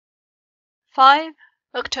5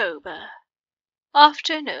 October.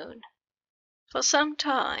 Afternoon. For some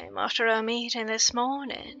time after our meeting this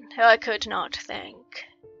morning, I could not think.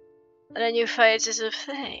 The new phases of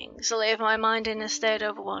things leave my mind in a state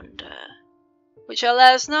of wonder, which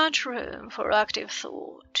allows not room for active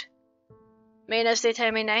thought. Mina's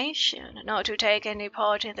determination not to take any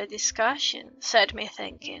part in the discussion set me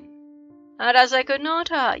thinking, and as I could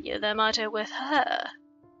not argue the matter with her,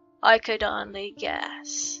 I could only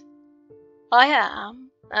guess. I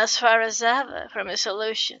am, as far as ever, from a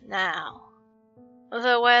solution now.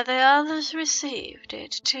 The way the others received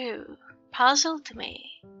it, too, puzzled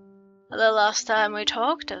me. The last time we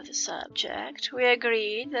talked of the subject, we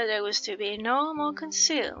agreed that there was to be no more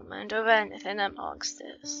concealment of anything amongst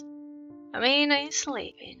us. Mina is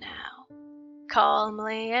sleeping now,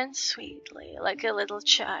 calmly and sweetly, like a little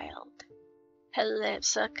child. Her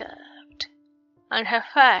lips are curved, and her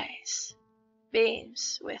face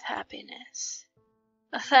beams with happiness.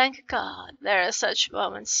 Thank God there are such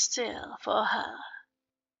moments still for her.